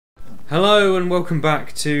Hello and welcome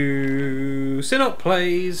back to Synop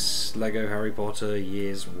Plays Lego Harry Potter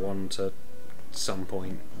Years 1 to some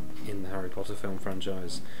point in the Harry Potter film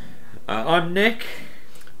franchise. I'm Nick.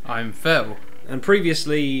 I'm Phil. And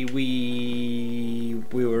previously we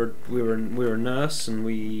were a nurse and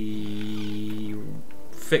we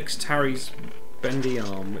fixed Harry's bendy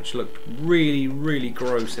arm, which looked really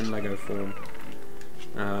gross in Lego form.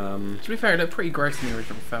 To be fair, it looked pretty gross in the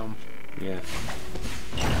original film. Yeah.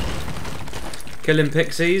 Killing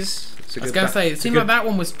Pixies. I was going to say, it seemed like that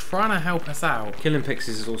one was trying to help us out. Killing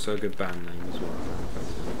Pixies is also a good band name as well.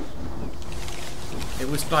 It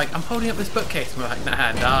was like, I'm holding up this bookcase, and we're like,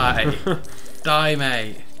 nah, die. Die,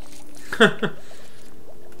 mate.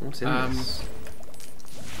 What's in this?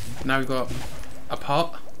 Now we've got a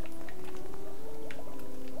pot.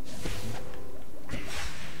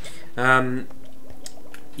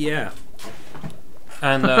 Yeah.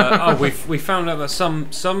 And we found out that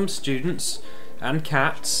some students and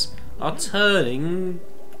cats are turning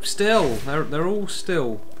still. They're all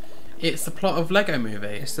still. It's the plot of Lego Movie.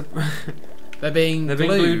 It's the They're being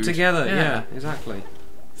glued together. Yeah, exactly.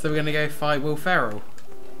 So we're gonna go fight Will Ferrell.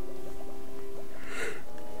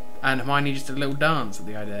 And Hermione just did a little dance at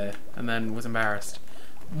the idea, and then was embarrassed.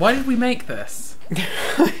 Why did we make this?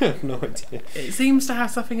 I have no idea. It seems to have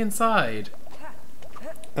something inside.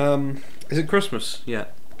 Is it Christmas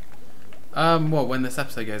yet? What, when this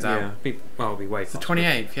episode goes out? Yeah. It'll be way It's the past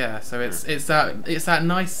 28th, yeah. So it's that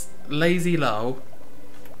nice lazy lull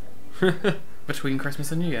between Christmas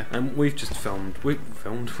and New Year. And we've just filmed.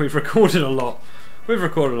 We've recorded a lot. We've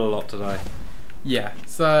recorded a lot today. Yeah.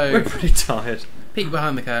 So We're pretty tired. peek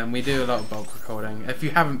behind the curtain. We do a lot of bulk recording. If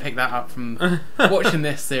you haven't picked that up from watching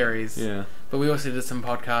this series, Yeah. But we also did some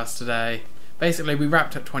podcasts today. Basically, we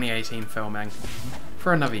wrapped up 2018 filming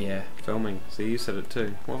for another year. Filming. See, you said it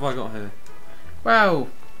too. What have I got here? Well,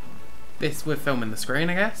 we're filming the screen,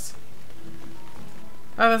 I guess.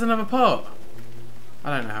 Oh, there's another pot.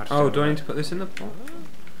 I don't know how to. Oh, do I need to put this in the pot?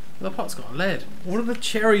 The pot's got a lid. What are the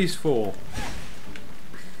cherries for?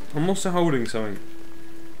 I'm also holding something.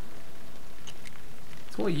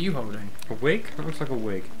 So what are you holding? A wig? That looks like a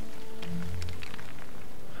wig.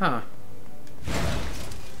 Huh.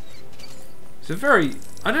 It's a very...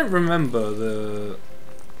 I don't remember the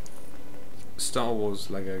Star Wars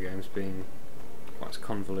Lego games being quite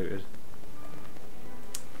convoluted.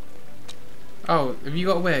 Oh, have you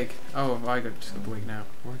got a wig? Oh, have I just got the wig now?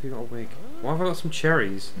 Why have you got a wig? Why have I got some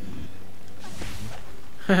cherries?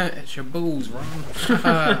 It's your balls,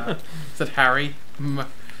 Ron. Said Harry,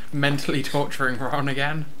 mentally torturing Ron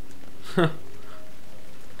again.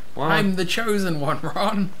 Why I'm the chosen one,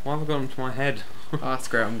 Ron. Why have I got them to my head? Oh, that's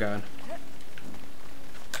great, I'm going.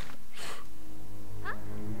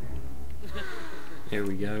 Here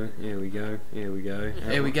we go, here we go, here we go.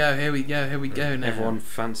 Here we go, here we go, here we go now. Everyone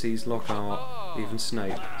fancies Lockhart, even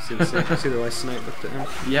Snape. See the way Snape looked at him?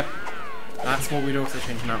 Yep. That's what we'd also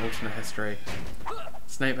change in our alternate history.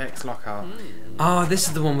 Snape X Lockhart. Ah, this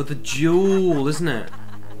is the one with the jewel, isn't it?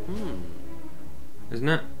 Isn't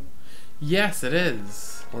it? Yes, it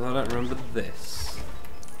is. Although I don't remember this.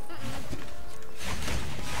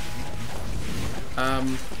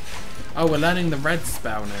 Oh, we're learning the red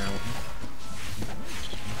spell now.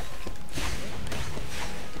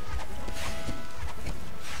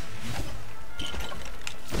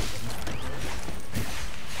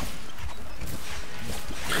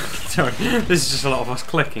 Sorry, this is just a lot of us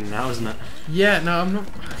clicking now, isn't it? Yeah, no, I'm not.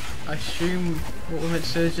 I assume what we're meant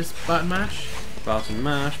to do is just button mash. Button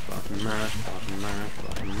mash, button mash, button mash,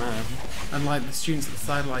 button mash. And like the students at the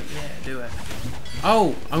side are like, yeah, do it.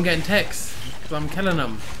 Oh, I'm getting ticks because I'm killing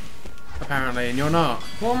them. Apparently, and you're not.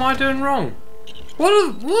 What am I doing wrong? What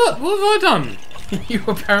have I done? You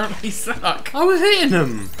apparently suck. I was hitting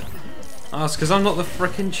them. Oh, it's because I'm not the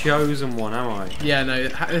frickin' chosen one, am I? Yeah, no,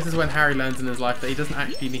 this is when Harry learns in his life that he doesn't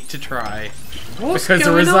actually need to try. What's because the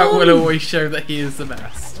going result on? will always show that he is the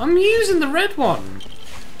best. I'm using the red one.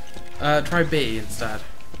 Try B instead.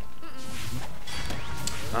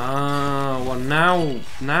 Ah, well now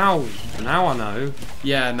I know.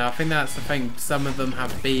 Yeah, no, I think that's the thing. Some of them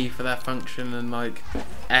have B for their function, and like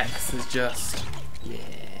X is just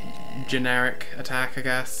generic attack, I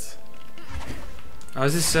guess. Oh,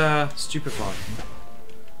 is this stupefy?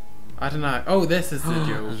 I don't know. Oh, this is the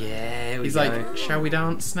duel. Yeah, He's like, shall we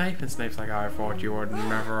dance, Snape? And Snape's like, I thought you would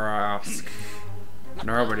never ask.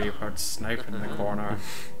 Nobody put Snape in the corner.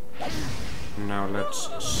 Now let's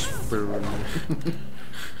spoon.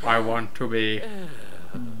 I want to be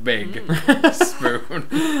big spoon.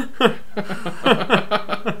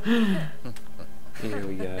 Here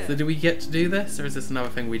we go. So do we get to do this, or is this another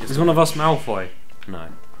thing we just... Is one of us Malfoy? No.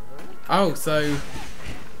 Oh, so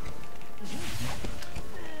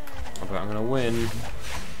I bet I'm gonna win.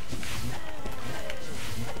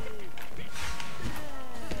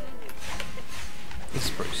 This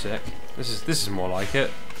is pretty sick. This is more like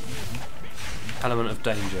it. Element of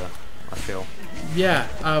danger, I feel. yeah.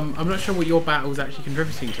 I'm not sure what your battle's actually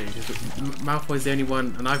contributing to, because Malfoy's the only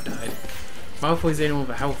one, and I've died. Malfoy's the only one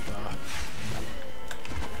with a health bar.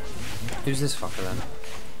 Who's this fucker then?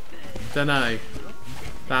 Dunno.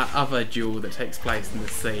 That other duel that takes place in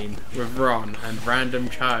this scene with Ron and random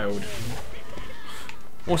child.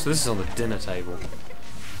 Also, this is on the dinner table.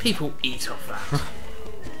 People eat off that.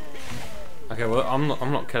 Okay, well, I'm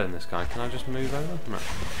not killing this guy. Can I just move over? No. I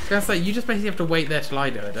was gonna say, you just basically have to wait there till I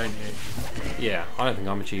do it, don't you? Yeah, I don't think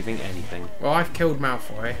I'm achieving anything. Well, I've killed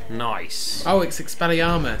Malfoy. Nice. Oh, it's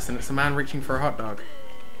Expelliarmus, and it's a man reaching for a hot dog.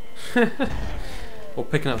 Or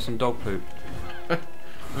picking up some dog poop.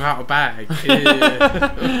 I'm out of bag.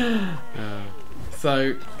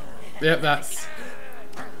 So, yep, that's...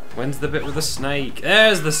 When's the bit with the snake?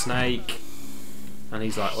 There's the snake! And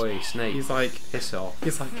he's like, oi, snake. He's like... Piss off.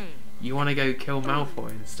 He's like, you want to go kill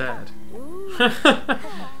Malfoy instead?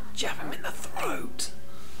 Jab him in the throat.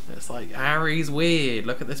 It's like, Harry's weird,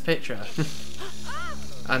 look at this picture.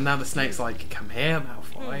 And now the snake's like, come here,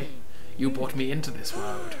 Malfoy. You brought me into this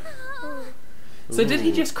world. So did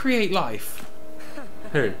he just create life?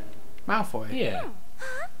 Who? Malfoy? Yeah.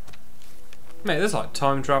 Mate, there's like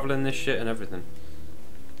time travel in this shit and everything.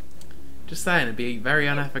 Just saying, it'd be very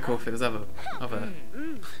unethical if it was other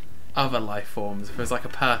life forms. If it was like a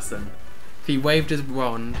person. If he waved his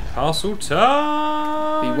wand... Castle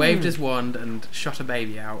time! If he waved his wand and shot a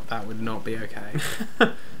baby out, that would not be okay.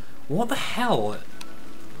 What the hell?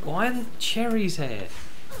 Why are the cherries here?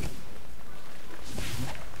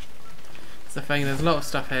 It's the thing, there's a lot of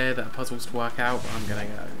stuff here that are puzzles to work out, but I'm gonna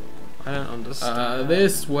go. I don't understand.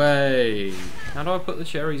 This way. How do I put the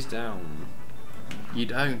cherries down? You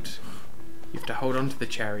don't. You have to hold on to the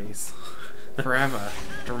cherries. Forever.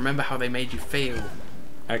 To remember how they made you feel.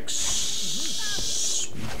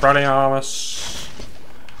 Expelliarmus.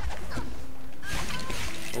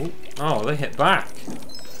 Oh, they hit back.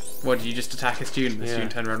 What, did you just attack a student? The Yeah.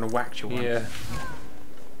 student turned around and whacked you one? Yeah.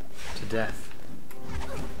 To death.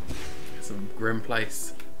 It's a grim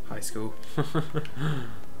place. High school.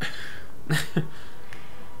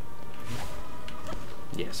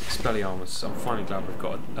 Yes, Expelliarmus. I'm finally glad we've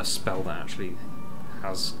got a spell that actually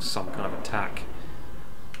has some kind of attack.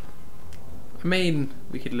 I mean,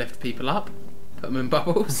 we could lift people up. Put them in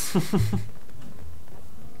bubbles.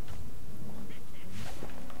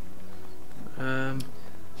 Oh,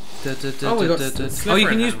 we got Oh, you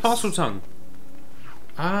can use Slytherin Parcel Tongue.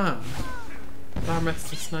 Ah. Laramis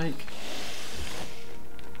the snake.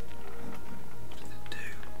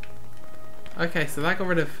 Okay, so that got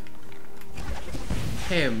rid of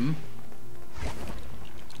him.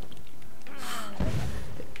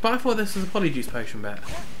 But I thought this was a Polyjuice Potion bet.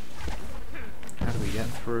 How do we get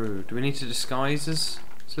through? Do we need to disguise as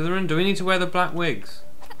Slytherin? Do we need to wear the black wigs?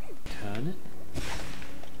 Turn it.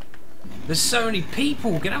 There's so many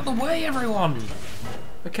people! Get out of the way, everyone!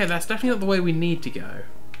 Okay, that's definitely not the way we need to go.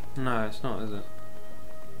 No, it's not, is it?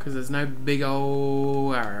 Because there's no big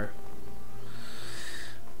ol' arrow.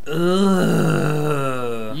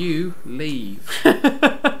 Ugh. You leave.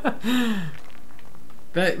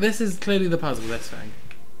 This is clearly the puzzle, this thing.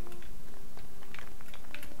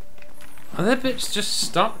 Are there bits just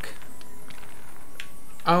stuck?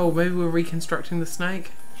 Oh, maybe we're reconstructing the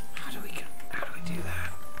snake? How do we do that?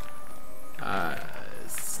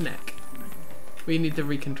 Snake. We need to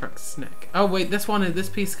reconstruct snake. Oh wait, this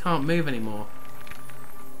piece can't move anymore.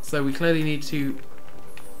 So we clearly need to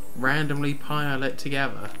randomly pile it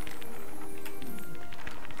together.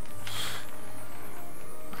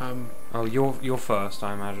 Oh, you're first,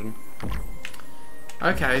 I imagine.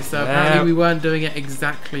 Okay, so Yeah. apparently we weren't doing it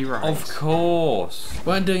exactly right. Of course.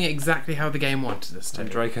 Weren't doing it exactly how the game wanted us to. And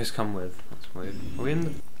Draco's come with. That's weird. Are we in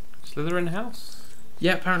the Slytherin house?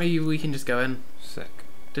 Yeah, apparently we can just go in. Sick.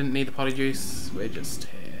 Didn't need the Polyjuice. We're just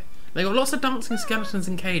here. They got lots of dancing skeletons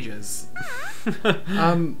in cages.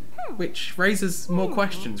 Which raises more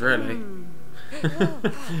questions, really.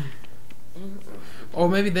 Or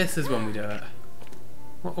maybe this is when we do it.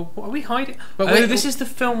 What are we hiding? But Oh, wait, this is the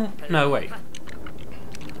film. No, wait.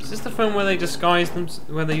 Is this the film where they disguise them?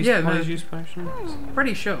 Where they use Yeah, the no. Polyjuice Potion?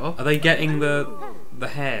 Pretty sure. Are they getting the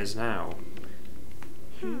hairs now?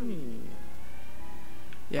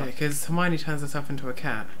 Yeah, because Hermione turns herself into a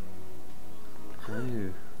cat. Oh,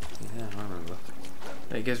 yeah, I remember.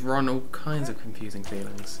 It gives Ron all kinds of confusing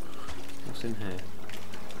feelings. What's in here?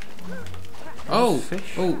 Oh!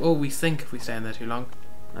 Fish? Oh, we sink if we stay in there too long.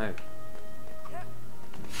 No.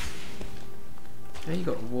 Yeah, you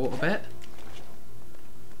got the water bit.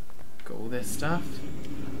 Got all this stuff.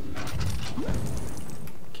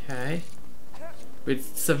 Okay. We're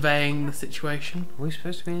surveying the situation. Are we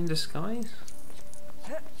supposed to be in disguise?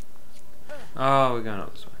 Oh, we're going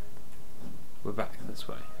up this way. We're back this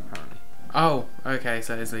way, apparently. Oh, okay,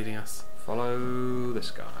 so it's leading us. Follow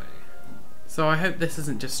this guy. So I hope this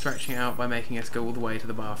isn't just stretching out by making us go all the way to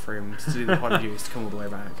the bathroom to do the polyjuice to come all the way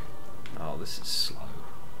back. Oh, this is slow.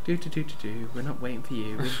 Do do do do do. We're not waiting for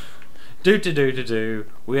you. Do do do do do.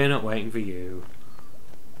 We're not waiting for you.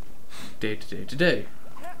 Do do do do do.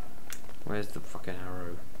 Where's the fucking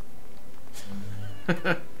arrow?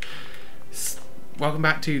 Welcome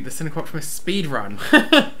back to the Cinequatromus speed run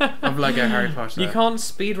of Lego Harry Potter. You can't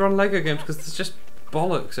speedrun Lego games because there's just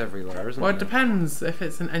bollocks everywhere, isn't Well, there? it depends if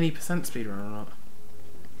it's an any percent speed run or not,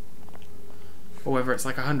 or whether it's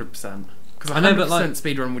like 100%. Because 100%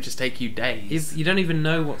 speed run would just take you days. You don't even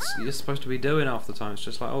know what you're supposed to be doing half the time. It's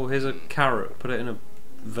just like, oh, here's a carrot, put it in a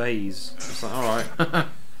vase. It's like, all right.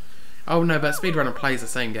 Oh no, but speedrunner plays the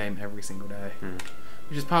same game every single day,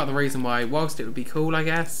 which is part of the reason why, whilst it would be cool, I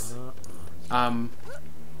guess.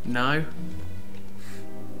 No.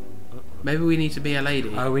 Maybe we need to be a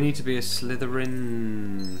lady. Oh, we need to be a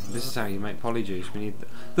Slytherin. This is how you make Polyjuice. We need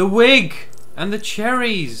the wig and the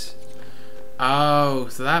cherries. Oh,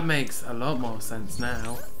 so that makes a lot more sense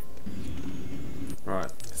now.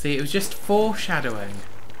 Right. See, it was just foreshadowing.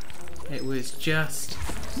 It was just...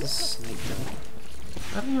 Is this snake down?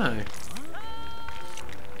 I don't know.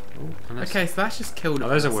 Oh, Okay, so that's just killed. Oh,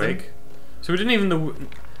 there's a wig. So we didn't even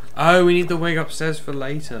oh, we need the wig upstairs for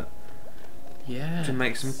later. Yeah. To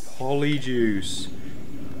make some Polyjuice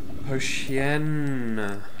Potion.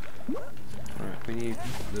 Right, we need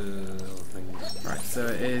the other things. Right, so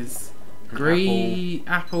it is green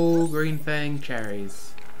apple, green thing,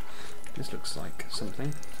 cherries. This looks like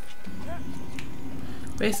something.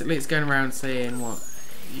 Basically, it's going around saying what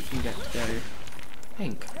you can get to go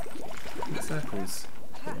pink. Pink circles.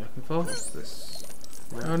 That's what we're looking for. What's this?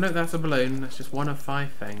 Oh no, that's a balloon. That's just one of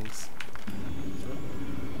 5 things.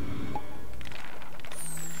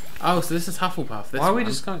 Oh, so this is Hufflepuff. This Why are we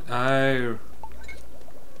one. just going? Oh.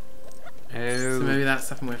 Oh. So maybe that's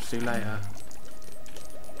something we have to do later.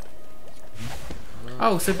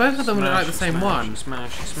 Oh, so both of them look like the same one.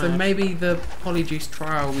 Smash, smash. So maybe the Polyjuice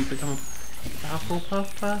trial we become a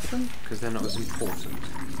Hufflepuff person? Because they're not as important.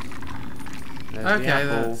 There's Okay, the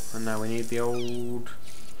apple, that's... and now we need the old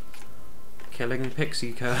killing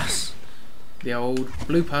pixie curse. The old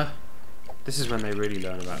blooper. This is when they really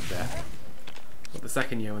learn about death. What, the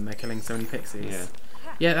second year when they're killing so many pixies? Yeah.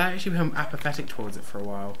 Yeah, they actually become apathetic towards it for a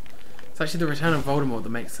while. It's actually the return of Voldemort that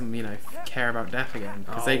makes them, you know, care about death again.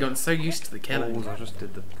 Because they've gotten so used to the killing. Oh, I just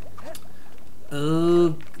did the...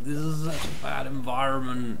 Oh, this is such a bad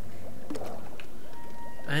environment.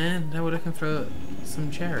 And now we're looking for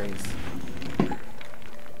some cherries.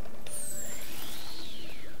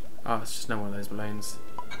 Oh, it's just no one of those balloons.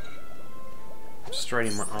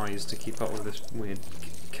 Straining my eyes to keep up with this weird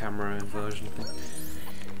camera inversion thing.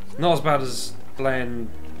 Not as bad as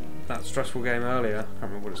playing that stressful game earlier. I can't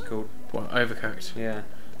remember what it's called. What, Overcooked? Yeah.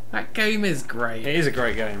 That game is great. It is a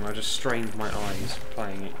great game. I just strained my eyes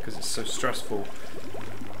playing it because it's so stressful.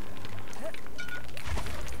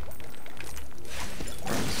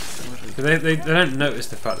 They don't notice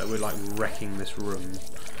the fact that we're like wrecking this room.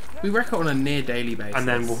 We wreck it on a near daily basis. And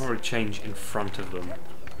then we'll probably change in front of them.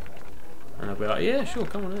 And they'll be like, yeah, sure,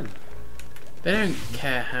 come on in. They don't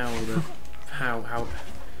care how the... how...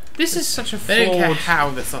 This is such a They don't care flawed... how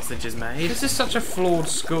the sausage is made. This is such a flawed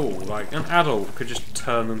school. Like, an adult could just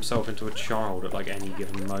turn themselves into a child at like any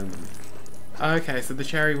given moment. Okay, so the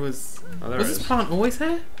cherry was... Oh, there was it this is. plant always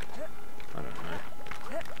here? I don't know.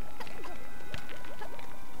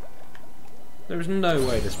 There is no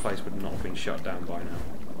way this place would not have been shut down by now.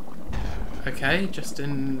 Okay, just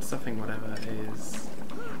in something whatever is...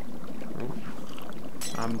 Oh.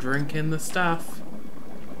 I'm drinking the stuff.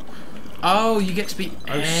 Oh, you get to be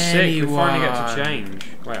Oh, sick! We finally get to anyone. change.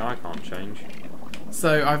 Wait, I can't change.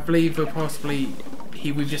 So I believe we're possibly...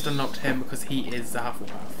 We've just unlocked him because he is the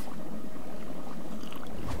Hufflepuff.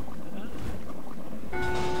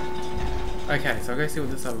 Okay, so I'll go see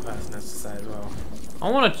what this other person has to say as well. I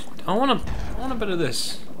want a bit of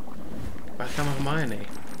this. Become a Hermione.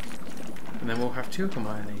 And then we'll have 2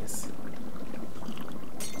 Hermiones.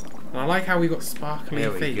 And I like how we got sparkly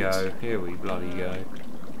Here feet. we go. Here we bloody go.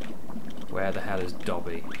 Where the hell is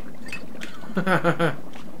Dobby? Oh,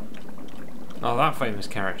 that famous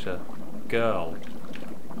character. Girl.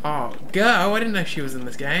 Oh, girl, I didn't know she was in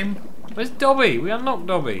this game. Where's Dobby? We unlocked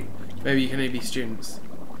Dobby. Maybe you can only be students.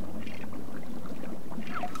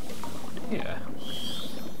 Yeah.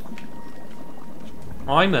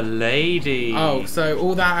 I'm a lady. Oh, so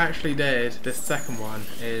all that actually did, this second one,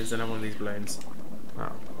 is another one of these balloons.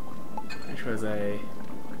 Oh. Which was a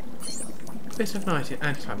bit of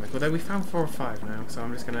anti-climax. Although we found 4 or 5 now, so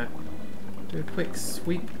I'm just gonna do a quick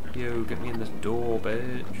sweep. Yo, get me in this door,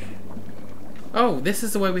 bitch. Oh, this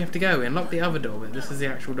is the way we have to go. We unlock the other door, but this is the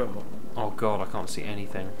actual door. Oh god, I can't see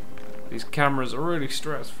anything. These cameras are really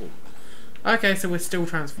stressful. Okay, so we're still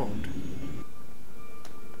transformed.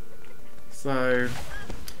 So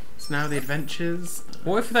now the adventures.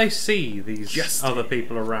 What if they see these other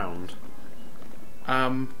people around?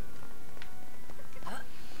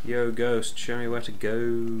 Yo, ghost, show me where to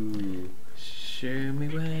go. Show me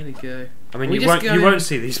where to go. I mean, you won't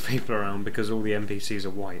see these people around because all the NPCs are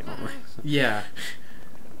white, aren't they? Yeah.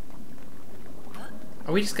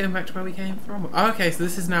 Are we just going back to where we came from? Oh, okay, so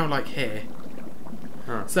this is now like here.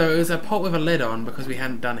 Huh. So it was a pot with a lid on because we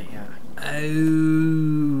hadn't done it yet.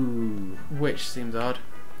 Oh. Which seems odd.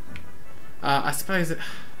 I suppose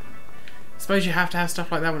you have to have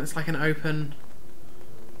stuff like that when it's like an open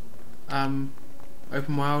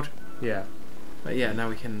world. Yeah. But yeah, now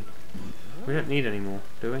we can. We don't need any more,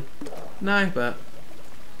 do we? No, but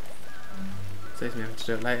saves me having to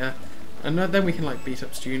do it later. And then we can like beat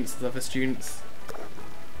up students, the other students,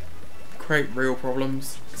 create real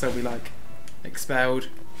problems. So we like expelled.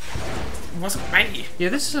 It wasn't me. Yeah,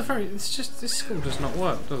 this is a very. It's just this school does not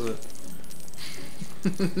work, does it?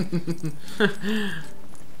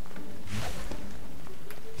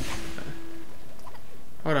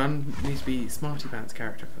 Hold on, needs to be Smarty Pants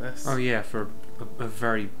character for this. Oh yeah, for a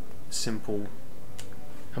very simple.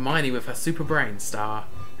 Hermione with her super brain, star,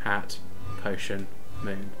 hat, potion,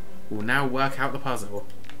 moon, will now work out the puzzle.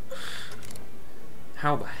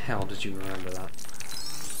 How the hell did you remember that?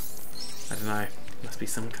 I don't know. Must be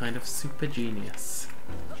some kind of super genius.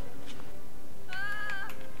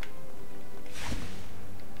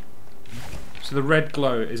 So the red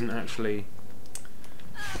glow isn't actually.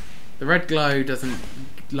 The red glow doesn't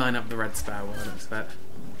line up the red spell well, I expect.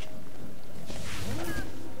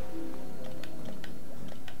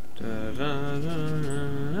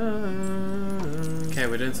 Okay,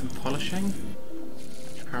 we're doing some polishing,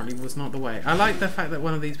 which apparently was not the way. I like the fact that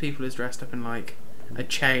one of these people is dressed up in like a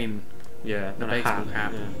chain. Yeah, The and a baseball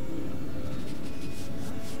hat. cap.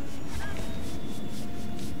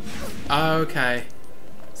 Yeah. Okay.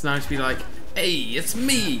 So now it's be like, hey, it's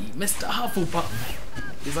me, Mr. Hufflepuff.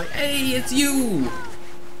 He's like, hey, it's you.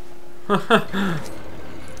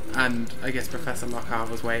 And I guess Professor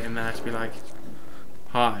Lockhart was waiting there to be like,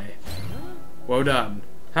 hi, well done.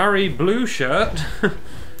 Harry Blue Shirt.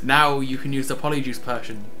 Now you can use the Polyjuice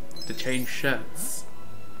Potion to change shirts.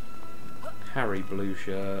 Harry Blue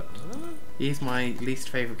Shirt. He's my least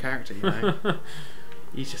favourite character, you know.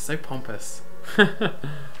 He's just so pompous. No,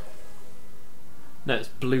 it's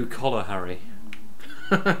Blue Collar Harry.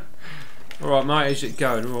 Alright, mate, how's it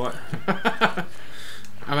going? Alright.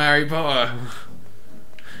 I'm Harry Potter.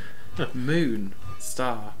 Moon,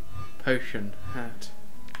 star, potion, hat.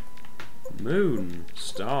 Moon,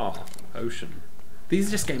 star, potion. These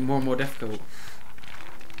are just getting more and more difficult.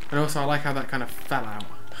 And also, I like how that kind of fell out.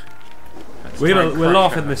 We're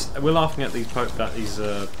laughing at these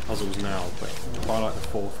puzzles now, but by like the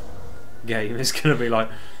 4th game, it's gonna be like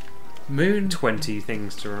Moon 20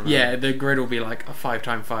 things to remember. Yeah, the grid will be like a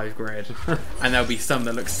 5x5 grid, and there'll be some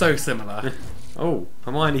that look so similar. Oh,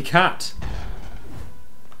 Hermione Cat.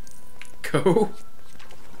 Cool.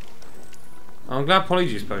 I'm glad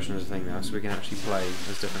Polyjuice Potion is a thing now, so we can actually play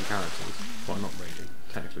as different characters. Well, not really.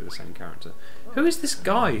 Technically the same character. Who is this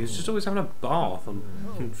guy who's just always having a bath on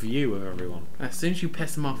view of everyone? As soon as you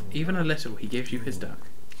piss him off, even a little, he gives you his duck.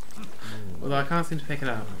 Although I can't seem to pick it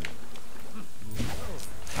up.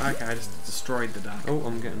 Okay, I just destroyed the duck. Oh,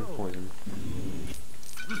 I'm getting poisoned.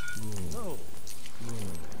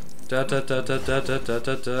 Da da da da da da da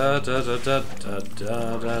da da da da da da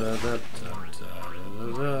da da da.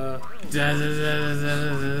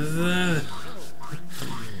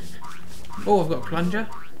 Oh, I've got a plunger.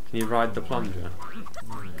 Can you ride the plunger?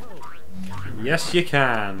 Yes, you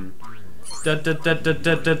can.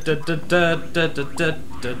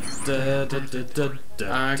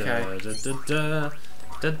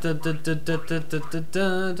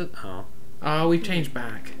 Oh. Oh, we've changed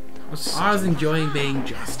back. I was enjoying being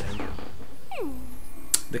Justin.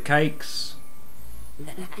 The cakes.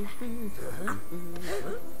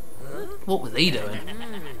 What was he doing?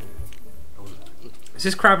 Is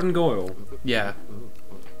this Crab and Goyle? Yeah.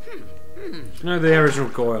 You know the original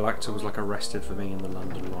Goyle actor was like arrested for being in the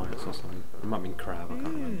London riots or something. It might have been Crab, I can't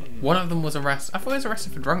remember. One of them was arrested. I thought he was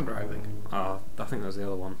arrested for drunk driving. Oh, I think that was the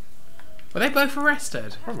other one. Were they both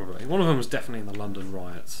arrested? Probably. One of them was definitely in the London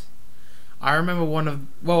riots. I remember one of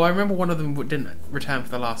them didn't return for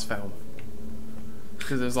the last film.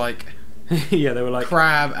 Because it was like... Yeah, they were like...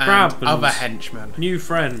 Crab and other henchmen. New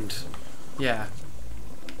friend. Yeah.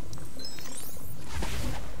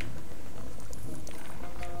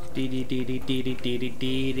 If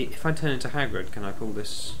I turn into Hagrid, can I pull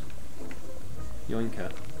this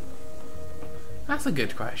yoinker? That's a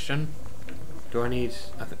good question. Do I need... is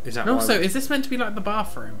that And also, is this meant to be like the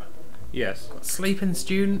bathroom? Yes. Got sleeping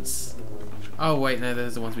students. Oh wait, no,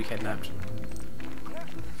 those are the ones we kidnapped.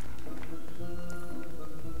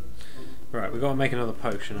 Right, we've got to make another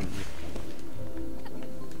potion, haven't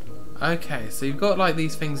we? Okay, so you've got like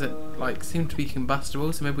these things that like seem to be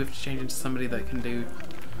combustible, so maybe we have to change into somebody that can do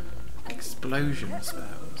explosion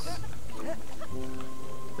spells.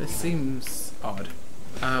 This seems odd.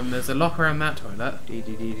 There's a lock around that toilet.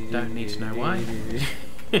 Don't need to know why.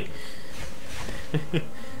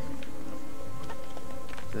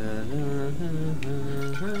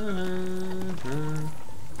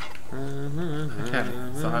 Okay,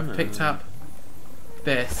 so I've picked up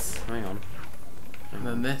this. Hang on. And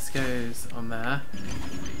then this goes on there.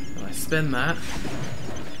 And I spin that.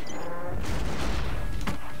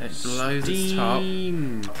 It blows its top.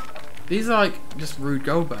 These are like just Rube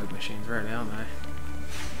Goldberg machines, really, aren't they?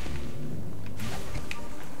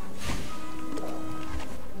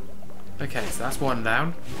 Okay, so that's one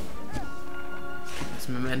down. Keep this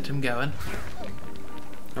momentum going.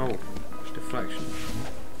 Oh, deflection.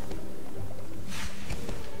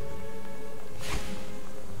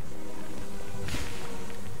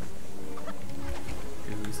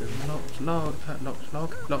 Who's a locked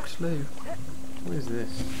loo? What is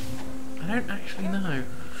this? I don't actually know.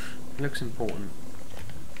 It looks important.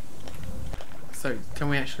 So, can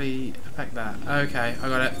we actually affect that? Okay, I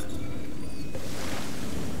got it.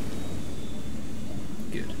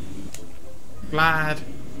 Good. Glad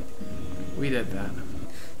we did that.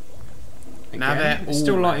 Again? Now they're it's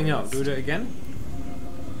still all lighting raised. up. Do we do it again?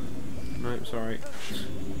 No, sorry.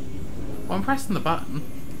 Well, I'm pressing the button.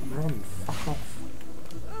 Ron, fuck off.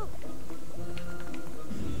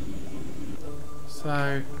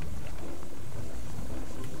 So...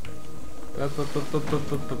 Oh,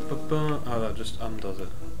 that just undoes it.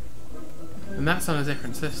 And that's on a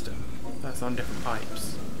different system. That's on different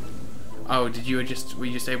pipes. Oh, were you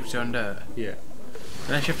just able to undo it? Yeah.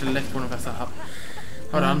 Unless you have to lift one of us up.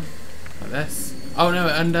 Hold on. Like this. Oh no,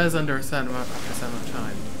 it undoes under a certain amount of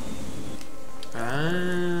time.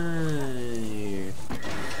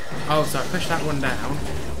 Oh, so I push that one down.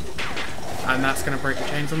 And that's going to break the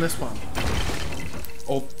chains on this one.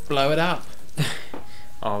 Or blow it up.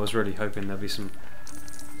 Oh, I was really hoping there'd be some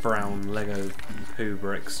brown Lego poo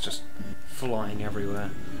bricks just flying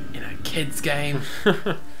everywhere. In a kid's game.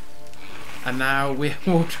 And now we're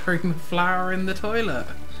watering the flower in the toilet.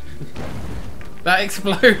 That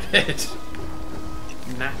exploded.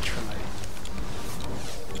 Naturally.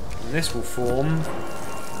 And this will form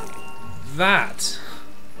that.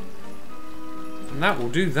 And that will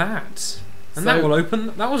do that. And that will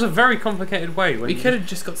open. That was a very complicated way. When we could have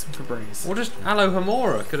just got some Febreze. Or just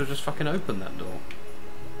Alohomora could have just fucking opened that door.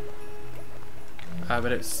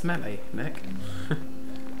 But it's smelly, Nick.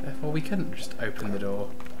 Therefore, we couldn't just open the door.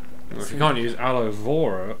 Well, if you can't use aloe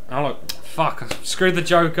vera, fuck, I screwed the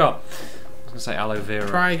joke up. I was gonna say aloe vera.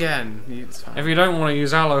 Try again. It's fine. If you don't want to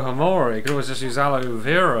use Alohomora, you could always just use aloe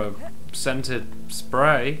vera scented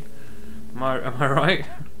spray. Am I right?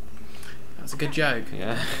 That's a good joke.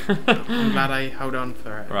 Yeah. I'm glad I held on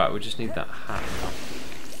for it. Right, we just need that hat now.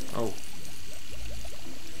 Oh.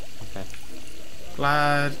 Okay.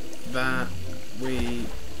 Glad that we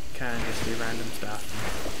can just do random stuff.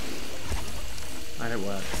 And it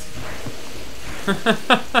works.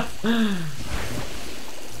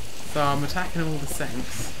 So I'm attacking all the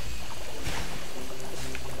sinks.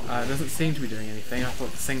 It doesn't seem to be doing anything. I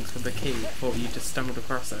thought the sinks were the key. I thought you just stumbled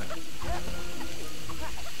across it.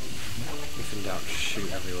 If in doubt,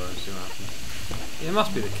 shoot everywhere and see what happens. Yeah, it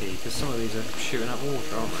must be the key, because some of these are shooting up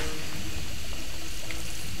water, aren't they?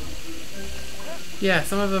 Yeah,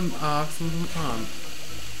 some of them are, some of them aren't.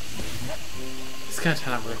 It's going to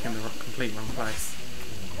turn out we're in the complete wrong place.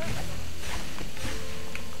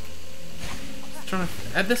 Trying to,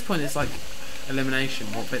 at this point, it's like elimination.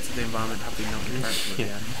 What bits of the environment have we not interacted with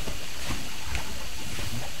yet?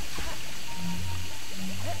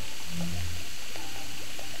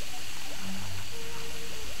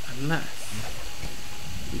 Unless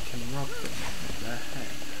we can rob them of their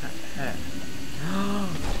head.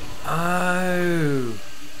 Oh,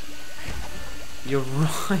 you're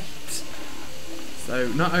right. So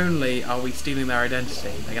not only are we stealing their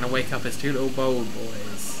identity, they're going to wake up as two little bold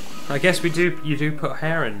boys. I guess we do. You do put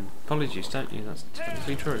hair in Polyjuice, don't you? That's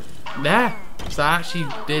technically true. Yeah, so that actually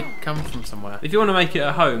did come from somewhere. If you want to make it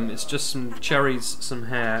at home, it's just some cherries, some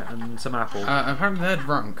hair, and some apple. Apparently they're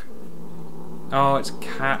drunk. Oh, it's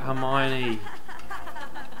Cat Hermione.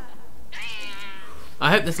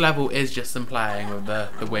 I hope this level is just them playing with the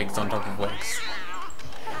wigs on top of wigs.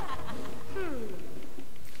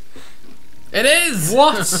 It is!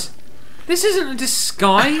 What? This isn't a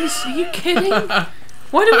disguise? Are you kidding?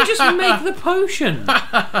 Why don't we just make the potion?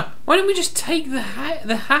 Why don't we just take the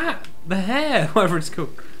hair, whatever it's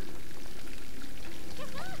called?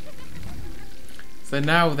 So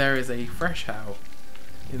now there is a fresh howl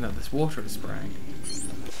in that this water is spraying.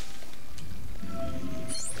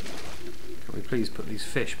 Can we please put these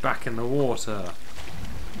fish back in the water?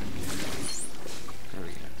 There we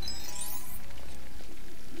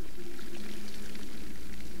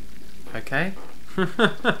go. Okay.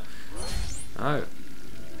 Oh.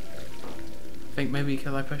 I think maybe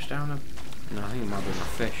because I pushed down a... No, I think it might be a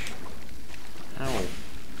fish. Ow.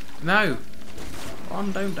 No!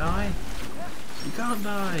 Ron, don't die. You can't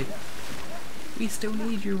die. We still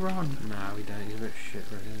need you, Ron. No, we don't. He's a bit shit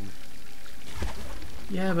right in.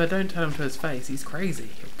 Yeah, but don't tell him to his face. He's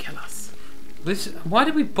crazy. He'll kill us. Why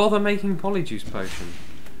did we bother making Polyjuice Potion?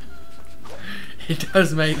 He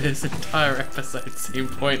does make this entire episode seem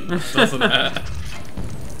pointless, doesn't it?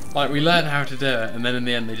 Like, we learned how to do it, and then in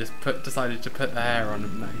the end they just decided to put the hair on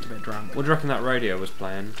and made it a bit drunk. What do you reckon that radio was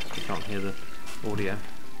playing? We can't hear the audio.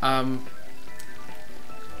 Hope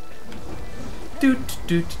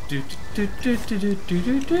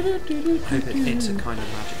It's a Kind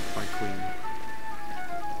of Magic by Queen.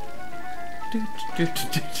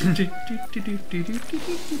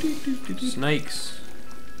 Snakes.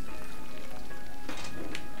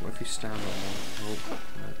 What if you stand on one? Oh,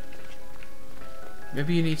 no.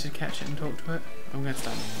 Maybe you need to catch it and talk to it. I'm going to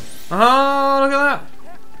stand on one. Oh, look at that!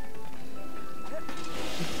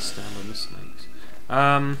 Stand on the snakes.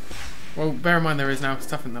 Well, bear in mind there is now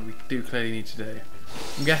something that we do clearly need to do.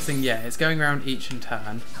 I'm guessing, yeah, it's going around each in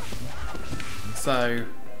turn. So...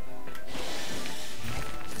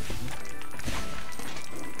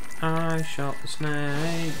 I shot the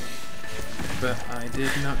snake. But I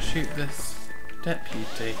did not shoot this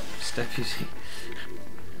deputy. Deputy.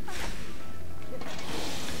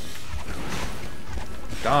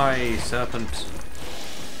 Die, serpent.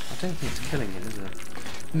 I don't think it's killing it, is it?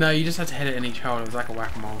 No, you just had to hit it in each hole. It was like a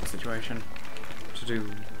whack-a-mole situation. To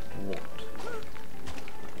do what?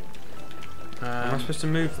 Am I supposed to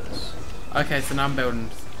move this? Okay, so now I'm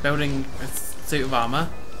building a suit of armour,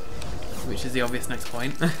 which is the obvious next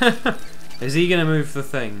point. Is he going to move the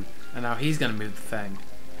thing? And now he's going to move the thing.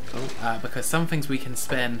 Oh. Because some things we can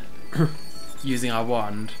spin using our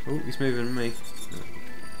wand. Oh, he's moving me.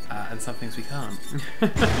 And some things we can't.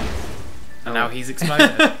 And now he's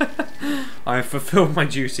exploded. I have fulfilled my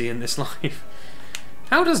duty in this life.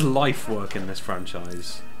 How does life work in this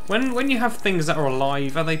franchise? When you have things that are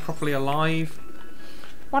alive, are they properly alive?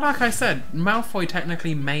 Well, like I said, Malfoy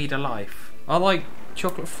technically made a life. Are like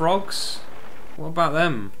chocolate frogs? What about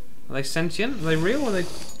them? Are they sentient? Are they real? Are they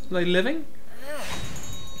living?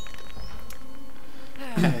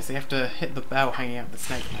 Okay, so you have to hit the bell hanging out the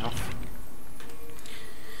snake mouth.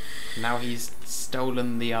 Now he's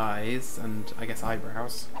stolen the eyes and, I guess,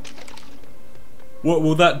 eyebrows. What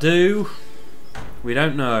will that do? We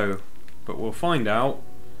don't know, but we'll find out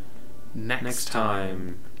next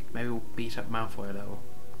time. Maybe we'll beat up Malfoy a little.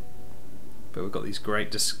 But we've got these great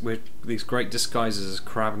disguises as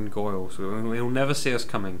Crab and Goyle, so he'll never see us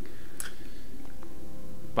coming.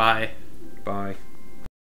 Bye. Bye.